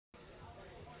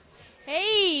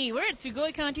Hey, we're at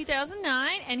Sugoicon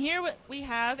 2009, and here we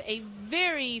have a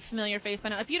very familiar face by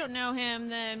now. If you don't know him,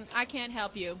 then I can't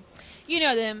help you. You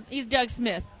know them. He's Doug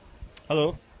Smith.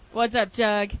 Hello. What's up,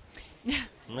 Doug?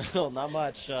 No, not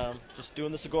much. Just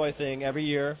doing the Sugoi thing every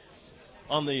year,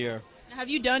 on the year. Have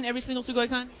you done every single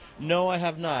Sugoicon? No, I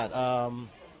have not.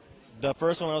 The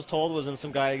first one I was told was in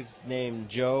some guy's named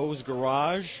Joe's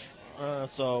garage. I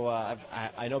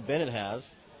know Bennett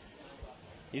has.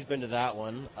 He's been to that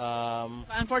one.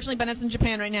 Unfortunately, Bennett's in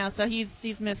Japan right now, so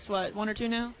he's missed, what, one or two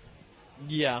now?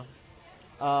 Yeah.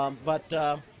 I don't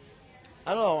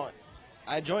know.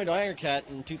 I joined Iron Cat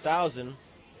in 2000,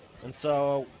 and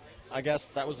so I guess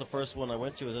that was the first one I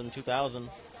went to, was in 2000.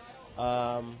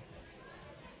 I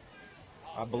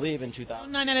believe in 2000.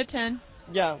 9 out of 10.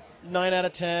 Yeah, 9 out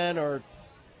of 10 or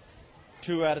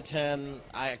 2 out of 10.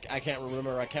 I can't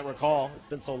remember. I can't recall. It's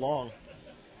been so long.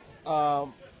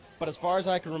 But as far as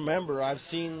I can remember, I've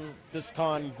seen this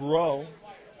con grow,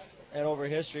 and over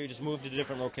history, just move to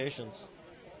different locations.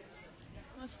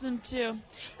 Most of them too.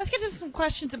 Let's get to some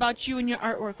questions about you and your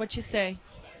artwork. What you say?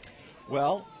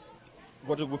 Well,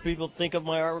 what do people think of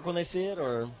my artwork when they see it,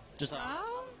 or just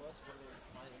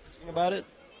interesting about it?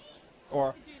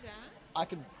 Or I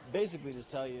could basically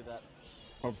just tell you that.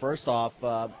 Well, first off,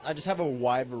 I just have a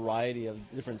wide variety of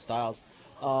different styles.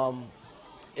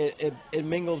 It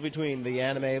mingles between the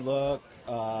anime look,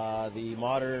 the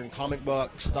modern comic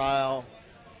book style,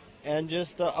 and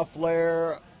just a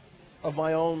flair of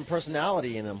my own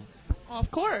personality in them. Well,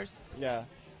 of course. Yeah.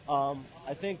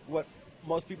 I think what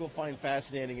most people find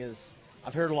fascinating is,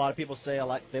 I've heard a lot of people say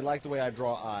they like the way I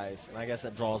draw eyes, and I guess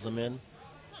that draws them in.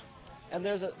 And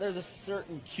there's a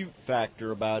certain cute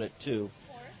factor about it too.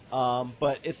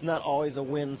 But it's not always a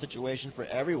win situation for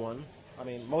everyone. I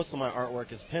mean, most of my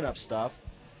artwork is pinup stuff,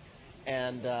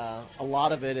 and a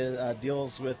lot of it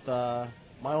deals with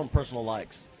my own personal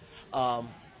likes.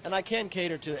 And I can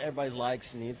cater to everybody's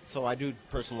likes and needs, so I do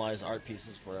personalize art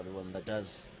pieces for everyone that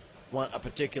does want a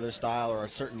particular style or a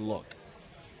certain look.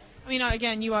 I mean,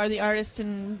 again, you are the artist,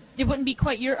 and it wouldn't be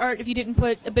quite your art if you didn't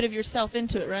put a bit of yourself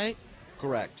into it, right?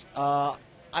 Correct. I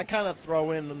kind of throw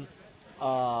in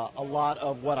a lot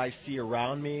of what I see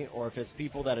around me, or if it's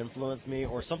people that influence me,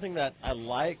 or something that I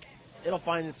like, it'll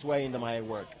find its way into my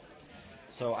work.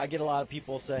 So I get a lot of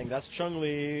people saying, that's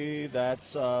Chung-Li,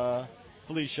 that's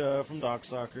Felicia from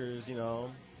Darkstalkers, you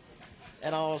know.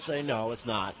 And I'll say, no, it's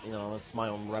not. You know, it's my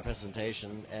own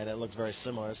representation, and it looks very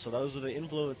similar. So those are the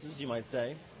influences, you might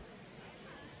say.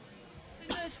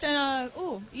 Just,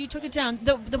 you took it down.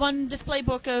 The one display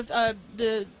book of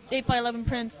the 8x11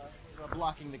 prints. I'm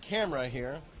blocking the camera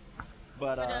here,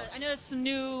 but I noticed some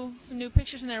new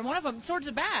pictures in there. One of them, towards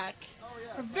the back,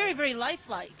 are very, very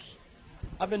lifelike.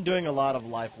 I've been doing a lot of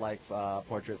lifelike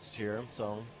portraits here,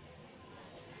 so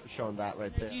showing that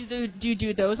right there. Do you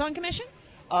do those on commission?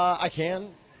 I can.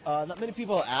 Not many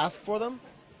people ask for them,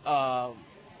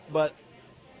 but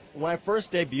when I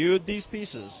first debuted these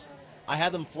pieces, I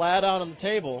had them flat out on the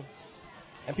table,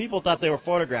 and people thought they were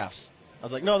photographs. I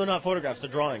was like, no, they're not photographs, they're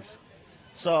drawings.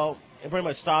 So it pretty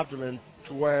much stopped them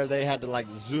to where they had to like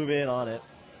zoom in on it.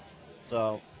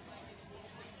 So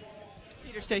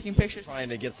Peter's taking pictures. Trying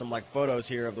to get some like photos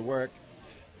here of the work.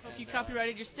 Hope you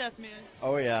copyrighted your stuff, man.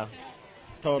 Oh yeah,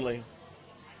 totally.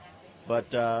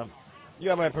 But you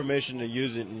have my permission to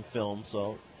use it in film,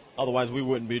 so otherwise we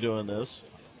wouldn't be doing this.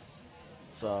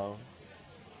 So,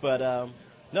 but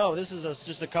no, this is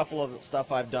just a couple of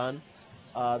stuff I've done.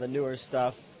 The newer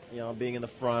stuff, you know, being in the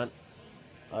front.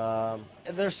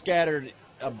 They're scattered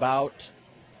about,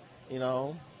 you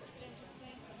know.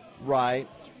 Right.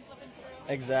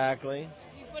 Exactly.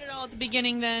 If you put it all at the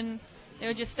beginning, then they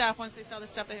would just stop once they saw the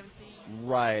stuff they haven't seen.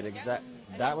 Right.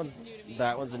 That one's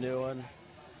a new one.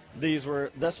 This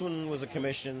one was a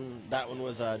commission. That one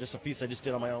was just a piece I just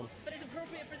did on my own. But it's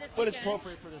appropriate for this weekend. But it's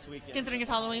appropriate for this weekend. Considering it's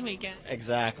Halloween weekend.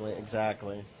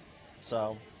 Exactly.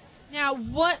 So. Now,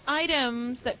 what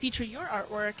items that feature your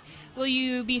artwork will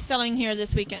you be selling here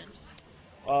this weekend?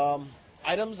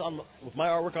 Items with my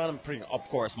artwork on them, of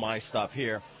course, my stuff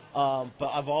here.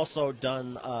 But I've also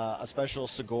done a special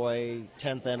Sugoi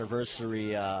 10th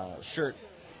anniversary shirt.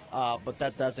 But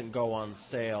that doesn't go on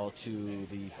sale to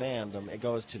the fandom. It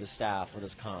goes to the staff for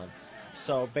this con.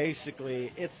 So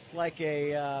basically, it's like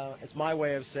it's my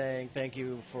way of saying thank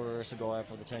you for Sugoi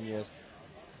for the 10 years.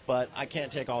 But I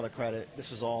can't take all the credit. This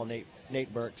was all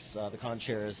Nate Burke's, the con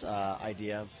chair's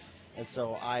idea. And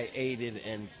so I aided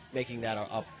in making that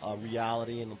a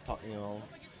reality, and you know.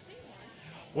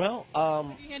 Well,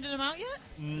 have you handed them out yet?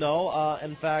 No.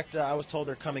 In fact, I was told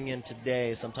they're coming in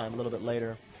today, sometime a little bit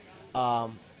later.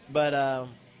 But I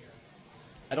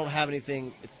don't have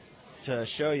anything. to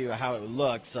show you how it would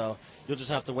look. So you'll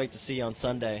just have to wait to see on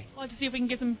Sunday. We'll have to see if we can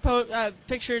get some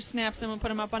pictures, snaps, and we'll put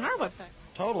them up on our website.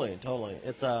 Totally.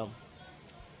 It's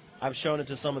I've shown it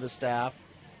to some of the staff.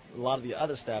 A lot of the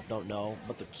other staff don't know,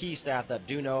 but the key staff that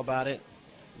do know about it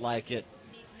like it.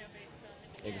 Need to know basis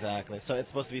on it. Exactly. So it's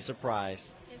supposed to be a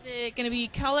surprise. Is it going to be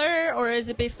color, or is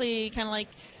it basically kind of like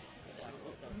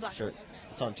black? Shirt. Okay.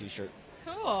 It's on T-shirt.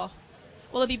 Cool.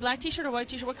 Will it be black T-shirt or white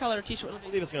T-shirt? What color T-shirt will it I be?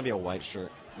 believe it's going to be a white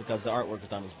shirt because the artwork is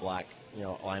done as black,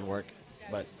 line work.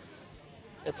 But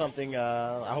it's something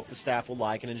I hope the staff will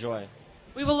like and enjoy.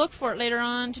 We will look for it later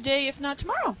on today, if not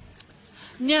tomorrow.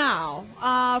 Now,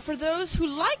 for those who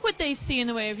like what they see in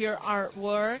the way of your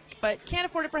artwork, but can't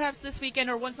afford it perhaps this weekend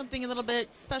or want something a little bit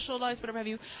specialized, whatever have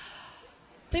you,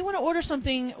 they want to order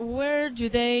something, where do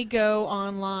they go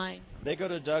online? They go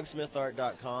to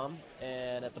DougSmithArt.com,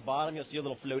 and at the bottom you'll see a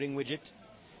little floating widget.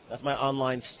 That's my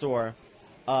online store.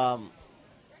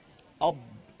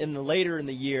 Later in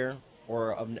the year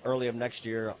or early of next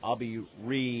year, I'll be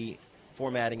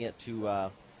reformatting it to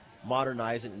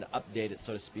modernize it and update it,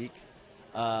 so to speak.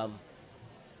 I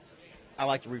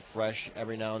like to refresh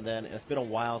every now and then. And it's been a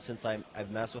while since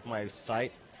I've messed with my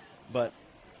site, but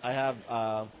I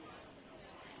have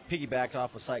piggybacked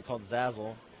off a site called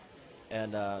Zazzle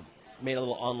and made a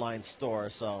little online store.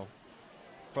 So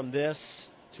from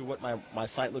this to what my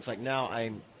site looks like now,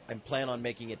 I'm planning on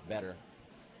making it better.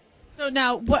 So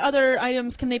now, what other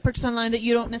items can they purchase online that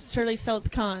you don't necessarily sell at the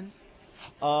cons?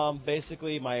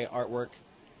 Basically, my artwork.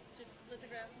 Just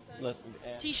lithographs and such?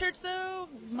 T-shirts, though?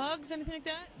 Mugs, anything like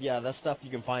that? Yeah, that's stuff you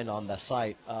can find on the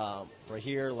site. For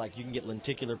here, like you can get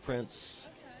lenticular prints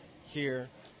here,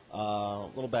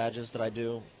 little badges that I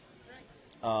do,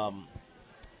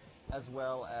 as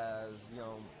well as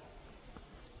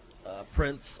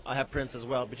prints. I have prints as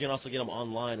well, but you can also get them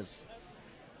online.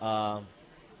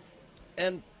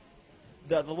 And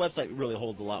the website really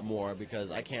holds a lot more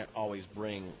because I can't always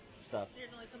bring stuff. There's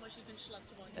only so much you can schlep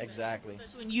to one. Exactly.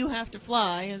 Especially when you have to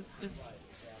fly. Exactly.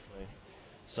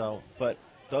 So, but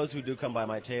those who do come by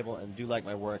my table and do like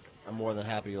my work, I'm more than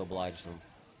happy to oblige them.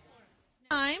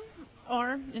 Time,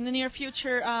 or in the near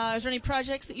future, is there any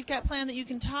projects that you've got planned that you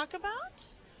can talk about?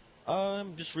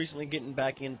 I'm just recently getting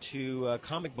back into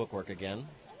comic book work again.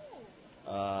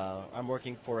 I'm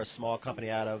working for a small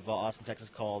company out of Austin, Texas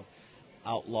called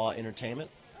Outlaw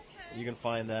Entertainment. Okay. You can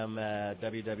find them at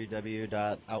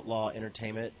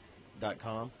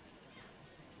www.outlawentertainment.com.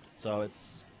 So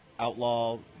it's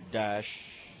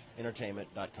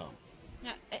outlaw-entertainment.com.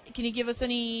 Now, can you give us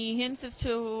any hints as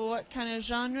to what kind of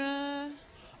genre?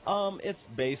 It's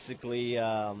basically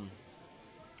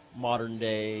modern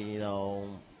day,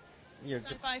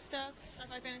 Sci-fi stuff?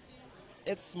 Sci-fi fantasy?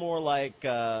 It's more like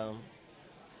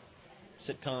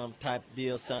sitcom type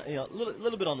deal, a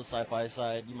little bit on the sci-fi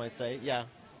side, you might say. Yeah, a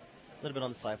little bit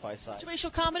on the sci-fi side.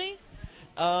 Situational comedy?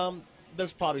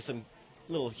 There's probably some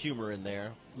little humor in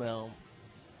there. Well,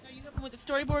 are you helping with the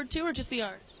storyboard too, or just the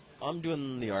art? I'm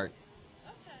doing the art.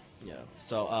 Okay. Yeah.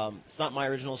 So it's not my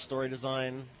original story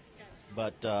design,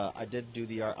 but I did do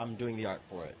the art. I'm doing the art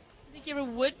for it. You think you ever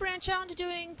would branch out into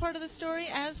doing part of the story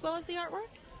as well as the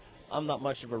artwork? I'm not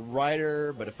much of a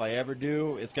writer, but if I ever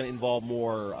do, it's going to involve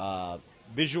more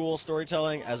visual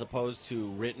storytelling as opposed to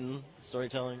written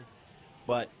storytelling.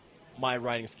 But my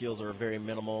writing skills are very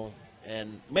minimal,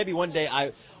 and maybe one day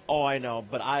I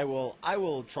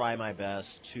will try my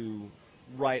best to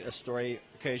write a story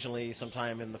occasionally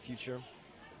sometime in the future.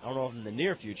 I don't know if in the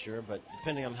near future, but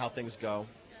depending on how things go.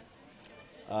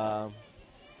 But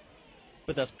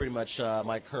that's pretty much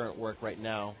my current work right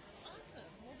now. Awesome.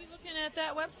 We'll be looking at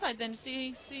that website then to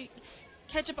see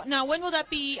catch up. Now, when will that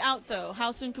be out though?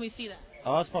 How soon can we see that?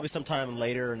 It's probably sometime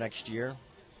later next year.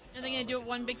 Are they going to do it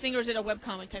one big thing, or is it a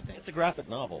webcomic type thing? It's a graphic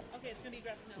novel. Okay, it's going to be a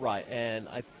graphic novel. Right, and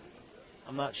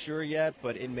I'm not sure yet,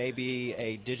 but it may be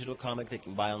a digital comic they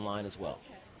can buy online as well.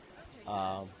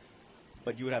 Okay.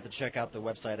 But you would have to check out the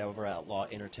website over at Outlaw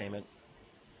Entertainment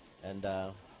and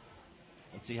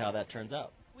see how that turns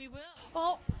out. We will.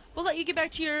 Well, we'll let you get back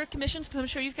to your commissions because I'm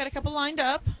sure you've got a couple lined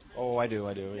up. Oh, I do,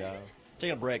 yeah.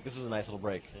 Taking a break. This was a nice little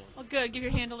break. Well, good. Give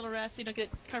your hand a little rest so you don't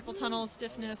get carpal tunnel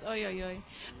stiffness. Oy, oy, oy.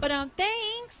 But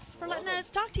thanks for letting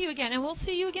us talk to you again, and we'll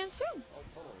see you again soon.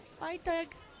 Bye, Doug.